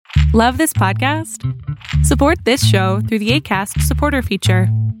Love this podcast? Support this show through the Acast supporter feature.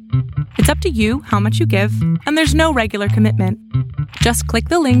 It's up to you how much you give, and there's no regular commitment. Just click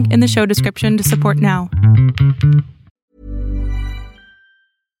the link in the show description to support now.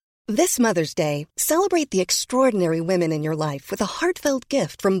 This Mother's Day, celebrate the extraordinary women in your life with a heartfelt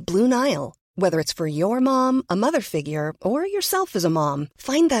gift from Blue Nile. Whether it's for your mom, a mother figure, or yourself as a mom,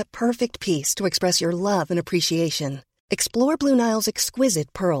 find that perfect piece to express your love and appreciation. Explore Blue Nile's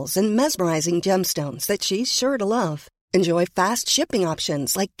exquisite pearls and mesmerizing gemstones that she's sure to love. Enjoy fast shipping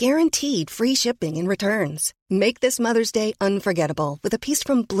options like guaranteed free shipping and returns. Make this Mother's Day unforgettable with a piece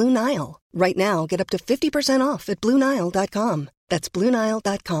from Blue Nile. Right now, get up to 50% off at BlueNile.com. That's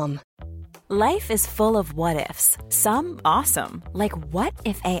BlueNile.com. Life is full of what-ifs. Some awesome, like what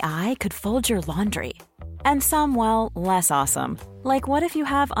if AI could fold your laundry? And some, well, less awesome, like what if you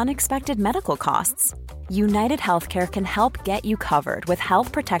have unexpected medical costs? United Healthcare can help get you covered with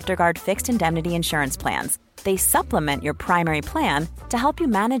Health Protector Guard fixed indemnity insurance plans. They supplement your primary plan to help you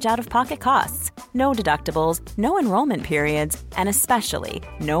manage out-of-pocket costs. No deductibles, no enrollment periods, and especially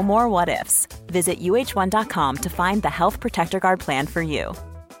no more what-ifs. Visit uh1.com to find the Health Protector Guard plan for you.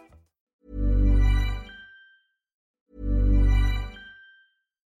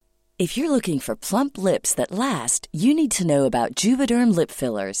 If you're looking for plump lips that last, you need to know about Juvederm lip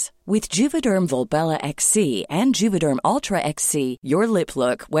fillers. With Juvederm Volbella XC and Juvederm Ultra XC, your lip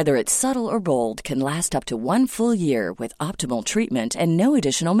look, whether it's subtle or bold, can last up to 1 full year with optimal treatment and no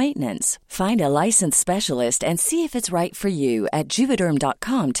additional maintenance. Find a licensed specialist and see if it's right for you at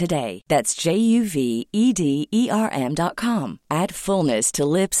Juvederm.com today. That's JUVEDERM.com. Add fullness to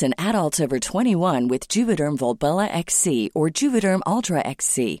lips in adults over 21 with Juvederm Volbella XC or Juvederm Ultra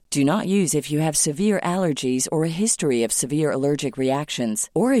XC. Do not use if you have severe allergies or a history of severe allergic reactions,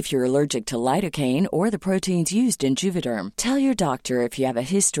 or if you're allergic to lidocaine or the proteins used in Juvederm. Tell your doctor if you have a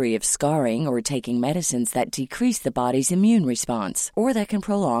history of scarring or taking medicines that decrease the body's immune response or that can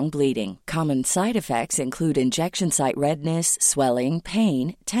prolong bleeding. Common side effects include injection site redness, swelling,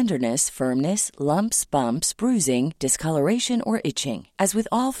 pain, tenderness, firmness, lumps, bumps, bruising, discoloration, or itching. As with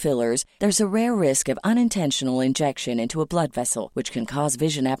all fillers, there's a rare risk of unintentional injection into a blood vessel, which can cause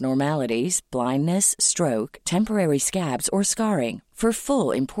vision abnormalities, blindness, stroke, temporary scabs, or scarring. For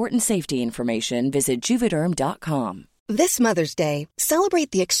full, important safety information, visit Juvederm.com. This Mother's Day,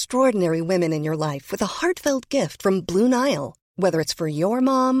 celebrate the extraordinary women in your life with a heartfelt gift from Blue Nile. Whether it's for your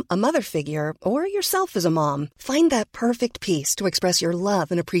mom, a mother figure, or yourself as a mom, find that perfect piece to express your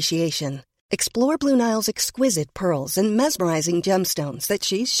love and appreciation. Explore Blue Nile's exquisite pearls and mesmerizing gemstones that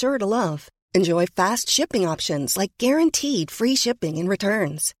she's sure to love. Enjoy fast shipping options like guaranteed free shipping and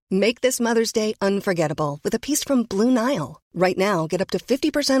returns. Make this Mother's Day unforgettable with a piece from Blue Nile. Right now, get up to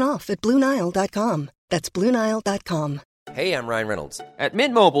 50% off at BlueNile.com. That's BlueNile.com. Hey, I'm Ryan Reynolds. At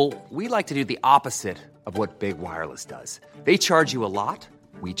Mint Mobile, we like to do the opposite of what Big Wireless does. They charge you a lot,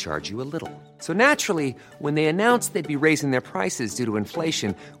 we charge you a little. So naturally, when they announced they'd be raising their prices due to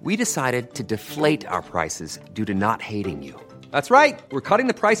inflation, we decided to deflate our prices due to not hating you. That's right. We're cutting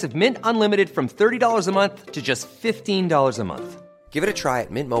the price of Mint Unlimited from $30 a month to just $15 a month. Give it a try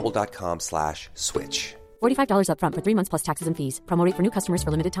at mintmobile.com/switch. $45 up front for 3 months plus taxes and fees. Promo rate for new customers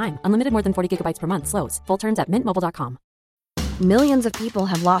for limited time. Unlimited more than 40 gigabytes per month. Slows full terms at mintmobile.com. Millions of people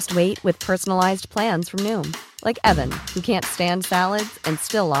have lost weight with personalized plans from Noom. Like Evan, who can't stand salads and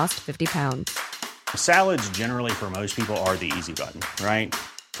still lost 50 pounds. Salads generally for most people are the easy button, right?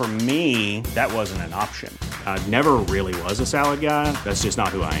 For me, that wasn't an option. I never really was a salad guy. That's just not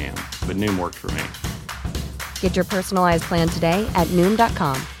who I am. But Noom worked for me. Get your personalized plan today at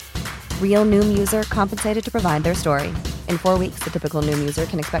Noom.com. Real Noom user compensated to provide their story. In 4 weeks, the typical Noom user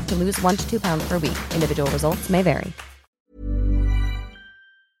can expect to lose 1 to 2 pounds per week. Individual results may vary.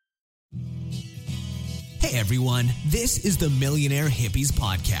 Hey everyone, this is the Millionaire Hippies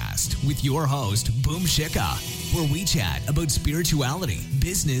Podcast with your host, Boom Shikha, where we chat about spirituality,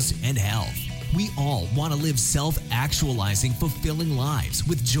 business, and health. We all want to live self-actualizing, fulfilling lives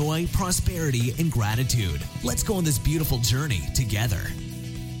with joy, prosperity, and gratitude. Let's go on this beautiful journey together.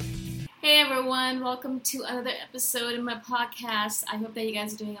 Hey everyone, welcome to another episode in my podcast. I hope that you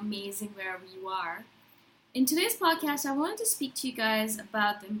guys are doing amazing wherever you are. In today's podcast, I wanted to speak to you guys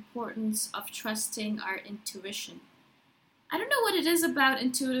about the importance of trusting our intuition. I don't know what it is about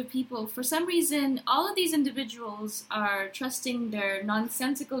intuitive people. For some reason, all of these individuals are trusting their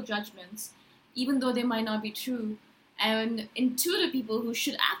nonsensical judgments, even though they might not be true. And intuitive people who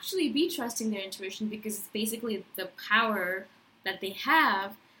should actually be trusting their intuition because it's basically the power that they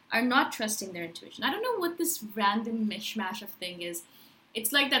have are not trusting their intuition. I don't know what this random mishmash of thing is.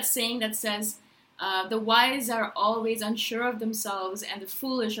 It's like that saying that says, The wise are always unsure of themselves, and the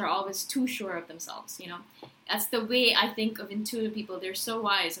foolish are always too sure of themselves. That's the way I think of intuitive people. They're so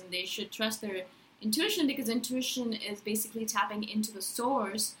wise, and they should trust their intuition, because intuition is basically tapping into the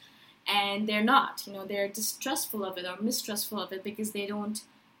source, and they're not. They're distrustful of it or mistrustful of it because they don't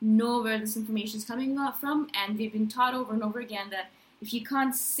know where this information is coming from, and we've been taught over and over again that if you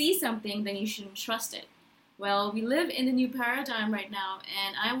can't see something, then you shouldn't trust it. Well, we live in the new paradigm right now,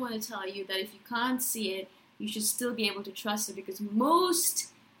 and I want to tell you that if you can't see it, you should still be able to trust it, because most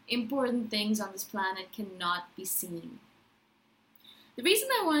important things on this planet cannot be seen. The reason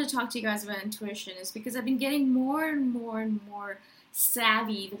I want to talk to you guys about intuition is because I've been getting more and more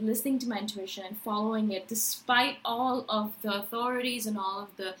savvy with listening to my intuition and following it, despite all of the authorities and all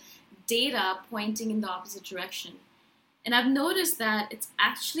of the data pointing in the opposite direction. And I've noticed that it's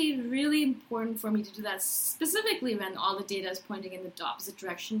actually really important for me to do that, specifically when all the data is pointing in the opposite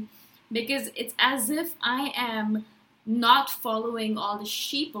direction, because it's as if I am not following all the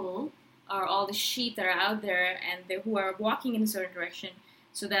sheeple or all the sheep that are out there and who are walking in a certain direction,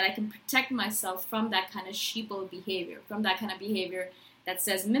 so that I can protect myself from that kind of sheeple behavior, from that kind of behavior that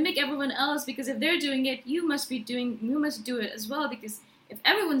says mimic everyone else, because if they're doing it, you must do it as well, because if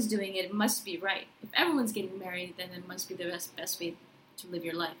everyone's doing it, it must be right. If everyone's getting married, then it must be the best way to live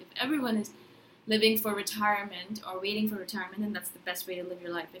your life. If everyone is living for retirement or waiting for retirement, then that's the best way to live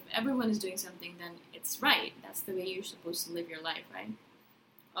your life. If everyone is doing something, then it's right. That's the way you're supposed to live your life, right?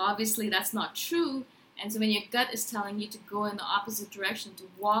 Obviously, that's not true. And so when your gut is telling you to go in the opposite direction, to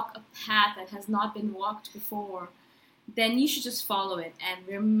walk a path that has not been walked before, then you should just follow it. And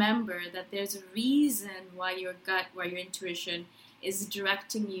remember that there's a reason why your gut, why your intuition is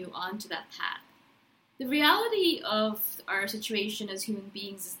directing you onto that path. The reality of our situation as human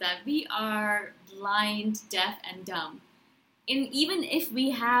beings is that we are blind, deaf, and dumb. And even if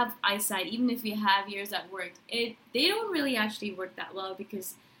we have eyesight, even if we have ears that work, they don't really actually work that well,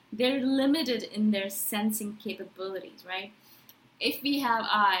 because they're limited in their sensing capabilities, right? If we have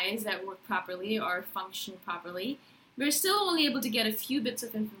eyes that work properly or function properly, we're still only able to get a few bits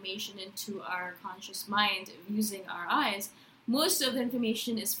of information into our conscious mind using our eyes. Most of the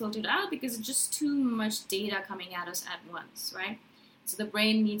information is filtered out because it's just too much data coming at us at once, right? So the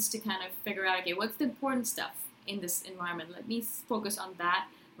brain needs to kind of figure out, okay, what's the important stuff in this environment? Let me focus on that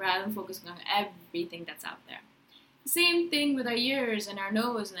rather than focusing on everything that's out there. The same thing with our ears and our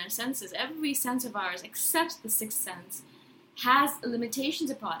nose and our senses. Every sense of ours, except the sixth sense, has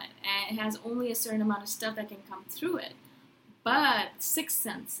limitations upon it, and it has only a certain amount of stuff that can come through it. But sixth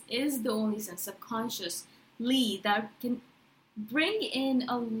sense is the only sense, subconsciously, that can bring in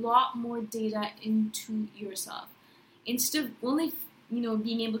a lot more data into yourself. Instead of only,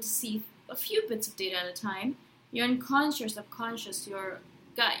 being able to see a few bits of data at a time, your unconscious, subconscious, your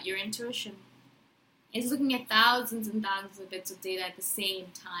gut, your intuition is looking at thousands and thousands of bits of data at the same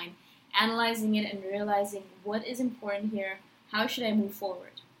time, analyzing it and realizing what is important here, how should I move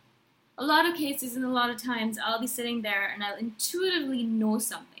forward. A lot of cases and a lot of times I'll be sitting there and I'll intuitively know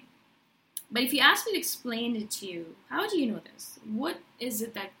something. But if you ask me to explain it to you, how do you know this? What is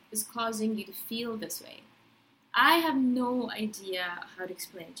it that is causing you to feel this way? I have no idea how to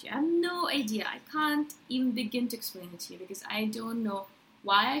explain it to you. I have no idea. I can't even begin to explain it to you because I don't know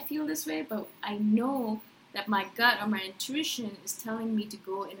why I feel this way, but I know that my gut or my intuition is telling me to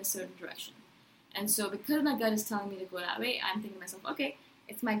go in a certain direction. And so because my gut is telling me to go that way, I'm thinking to myself, okay,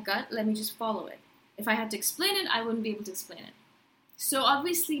 it's my gut, let me just follow it. If I had to explain it, I wouldn't be able to explain it. So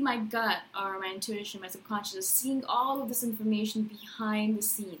obviously my gut or my intuition, my subconscious is seeing all of this information behind the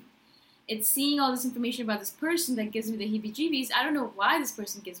scene. It's seeing all this information about this person that gives me the heebie-jeebies. I don't know why this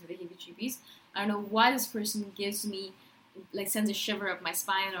person gives me the heebie-jeebies. I don't know why this person gives me, sends a shiver up my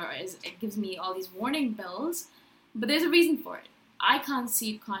spine, or it gives me all these warning bells. But there's a reason for it. I can't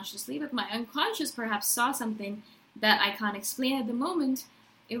see it consciously, but my unconscious perhaps saw something that I can't explain at the moment.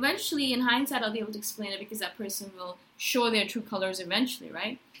 Eventually, in hindsight, I'll be able to explain it because that person will show their true colors eventually,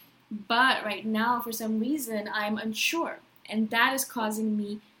 right? But right now, for some reason, I'm unsure. And that is causing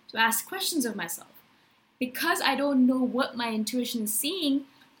me to ask questions of myself. Because I don't know what my intuition is seeing,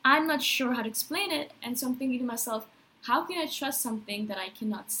 I'm not sure how to explain it. And so I'm thinking to myself, how can I trust something that I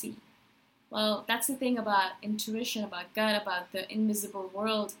cannot see? Well, that's the thing about intuition, about gut, about the invisible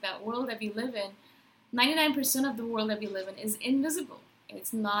world, that world that we live in. 99% of the world that we live in is invisible.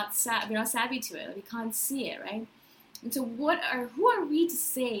 It's not we're not savvy to it. We can't see it, right? And so who are we to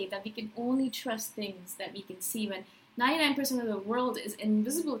say that we can only trust things that we can see when 99% of the world is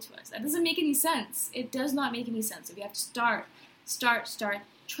invisible to us? That doesn't make any sense. It does not make any sense. So we have to start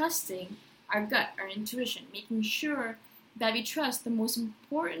trusting our gut, our intuition, making sure that we trust the most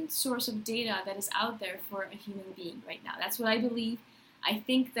important source of data that is out there for a human being right now. That's what I believe. I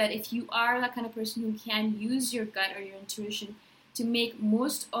think that if you are that kind of person who can use your gut or your intuition to make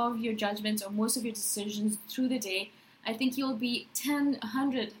most of your judgments or most of your decisions through the day, I think you'll be 10,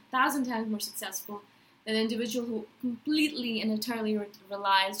 100, 1,000 times more successful than an individual who completely and entirely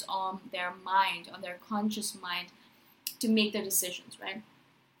relies on their mind, on their conscious mind, to make their decisions, right?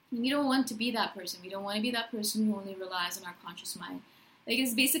 And we don't want to be that person. We don't want to be that person who only relies on our conscious mind.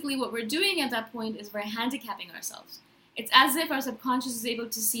 Because basically what we're doing at that point is we're handicapping ourselves. It's as if our subconscious is able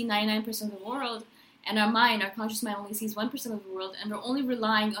to see 99% of the world, and our mind, our conscious mind, only sees 1% of the world, and we're only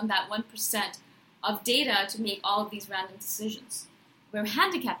relying on that 1% of data to make all of these random decisions. We're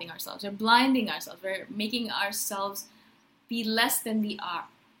handicapping ourselves. We're blinding ourselves. We're making ourselves be less than we are.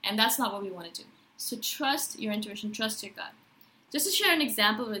 And that's not what we want to do. So trust your intuition, trust your gut. Just to share an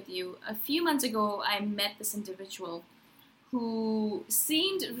example with you, a few months ago, I met this individual who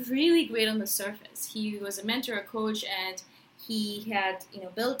seemed really great on the surface. He was a mentor, a coach, and he had,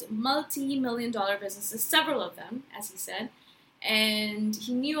 built multi-million-dollar businesses, several of them, as he said. And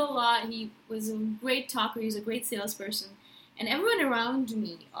he knew a lot. He was a great talker. He was a great salesperson. And everyone around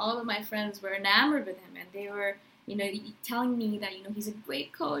me, all of my friends, were enamored with him. And they were, telling me that, he's a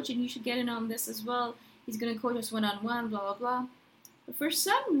great coach and you should get in on this as well. He's going to coach us one-on-one, blah, blah, blah. But for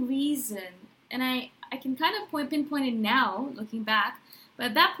some reason, and I can kind of pinpoint it now, looking back, but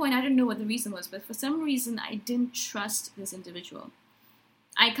at that point, I didn't know what the reason was. But for some reason, I didn't trust this individual.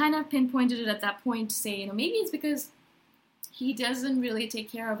 I kind of pinpointed it at that point to say, maybe it's because he doesn't really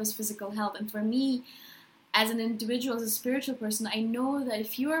take care of his physical health. And for me, as an individual, as a spiritual person, I know that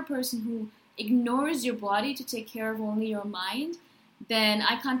if you are a person who ignores your body to take care of only your mind, then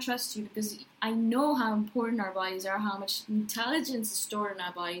I can't trust you, because I know how important our bodies are, how much intelligence is stored in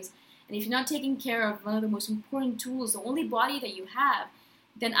our bodies. And if you're not taking care of one of the most important tools, the only body that you have,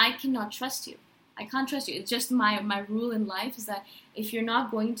 then I cannot trust you. I can't trust you. It's just my rule in life is that if you're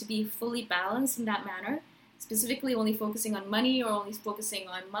not going to be fully balanced in that manner, specifically only focusing on money or only focusing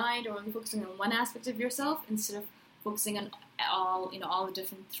on mind or only focusing on one aspect of yourself instead of focusing on all the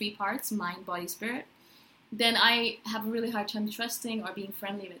different three parts, mind, body, spirit, then I have a really hard time trusting or being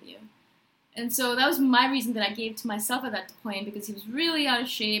friendly with you. And so that was my reason that I gave to myself at that point, because he was really out of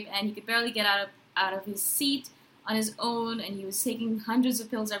shape and he could barely get out of his seat on his own, and he was taking hundreds of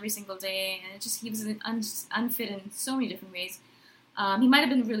pills every single day, and he was unfit in so many different ways. He might have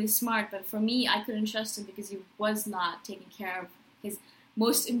been really smart, but for me, I couldn't trust him because he was not taking care of his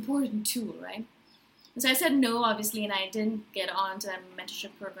most important tool, right? And so I said no, obviously, and I didn't get on to that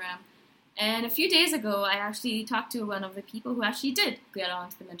mentorship program. And a few days ago, I actually talked to one of the people who actually did get on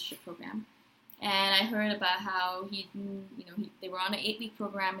to the mentorship program. And I heard about how they were on an 8-week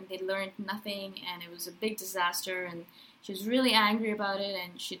program and they learned nothing, and it was a big disaster, and she was really angry about it,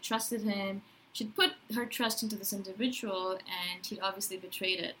 and she trusted him. She'd put her trust into this individual, and he'd obviously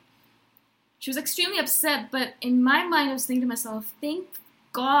betrayed it. She was extremely upset, but in my mind, I was thinking to myself, thank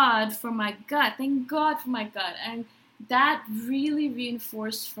God for my gut. Thank God for my gut. And that really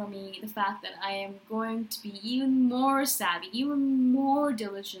reinforced for me the fact that I am going to be even more savvy, even more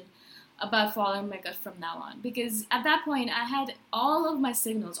diligent about following my gut from now on. Because at that point, I had all the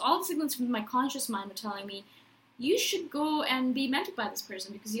signals from my conscious mind were telling me, you should go and be mentored by this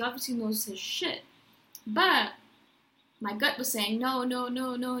person because he obviously knows his shit. But my gut was saying no,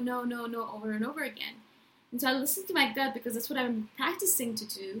 over and over again. And so I listened to my gut because that's what I'm practicing to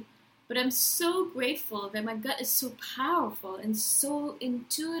do. But I'm so grateful that my gut is so powerful and so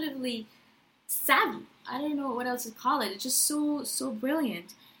intuitively savvy. I don't know what else to call it. It's just so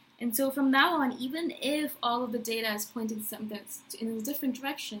brilliant. And so from now on, even if all of the data is pointing something that's in a different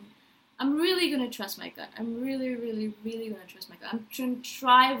direction, I'm really going to trust my gut. I'm really, really, really going to trust my gut. I'm going to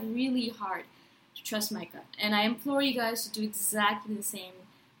try really hard to trust my gut. And I implore you guys to do exactly the same.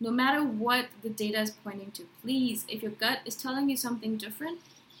 No matter what the data is pointing to, please, if your gut is telling you something different,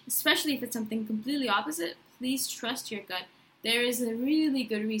 especially if it's something completely opposite, please trust your gut. There is a really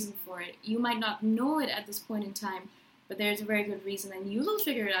good reason for it. You might not know it at this point in time, but there's a very good reason, and you will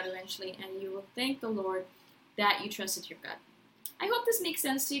figure it out eventually, and you will thank the Lord that you trusted your gut. I hope this makes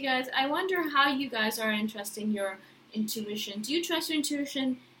sense to you guys. I wonder how you guys are in trusting your intuition. Do you trust your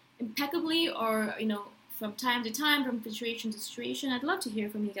intuition impeccably, or, from time to time, from situation to situation? I'd love to hear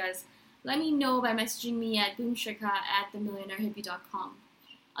from you guys. Let me know by messaging me at boomshikha@themillionairehippie.com.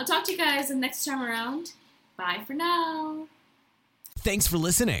 I'll talk to you guys the next time around. Bye for now. Thanks for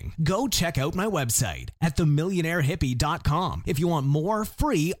listening. Go check out my website at themillionairehippie.com if you want more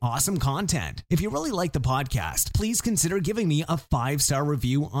free, awesome content. If you really like the podcast, please consider giving me a 5-star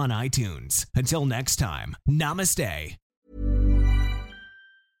review on iTunes. Until next time, namaste.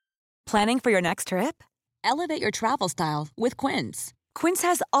 Planning for your next trip? Elevate your travel style with Quince. Quince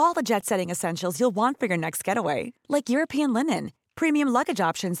has all the jet-setting essentials you'll want for your next getaway, like European linen, premium luggage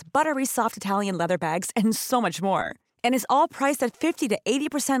options, buttery soft Italian leather bags, and so much more. And is all priced at 50 to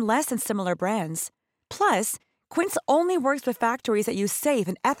 80% less than similar brands. Plus, Quince only works with factories that use safe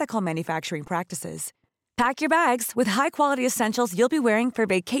and ethical manufacturing practices. Pack your bags with high-quality essentials you'll be wearing for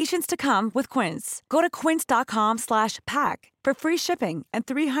vacations to come with Quince. Go to quince.com/pack for free shipping and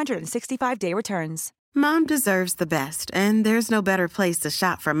 365-day returns. Mom deserves the best, and there's no better place to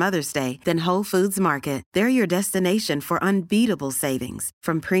shop for Mother's Day than Whole Foods Market. They're your destination for unbeatable savings,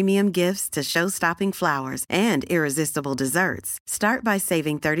 from premium gifts to show-stopping flowers and irresistible desserts. Start by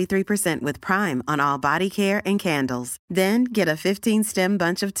saving 33% with Prime on all body care and candles. Then get a 15-stem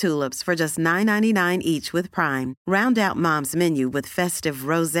bunch of tulips for just $9.99 each with Prime. Round out Mom's menu with festive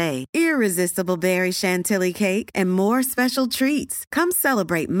rosé, irresistible berry chantilly cake, and more special treats. Come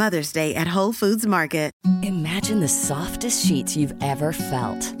celebrate Mother's Day at Whole Foods Market. Imagine the softest sheets you've ever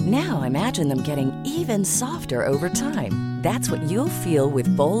felt. Now imagine them getting even softer over time. That's what you'll feel with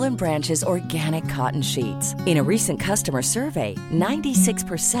Boll & Branch's organic cotton sheets. In a recent customer survey,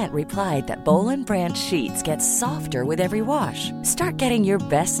 96% replied that Boll & Branch sheets get softer with every wash. Start getting your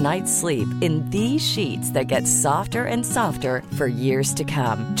best night's sleep in these sheets that get softer and softer for years to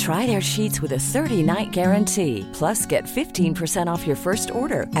come. Try their sheets with a 30-night guarantee. Plus, get 15% off your first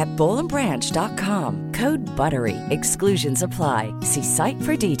order at bollandbranch.com. Code BUTTERY. Exclusions apply. See site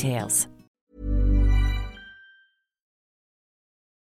for details.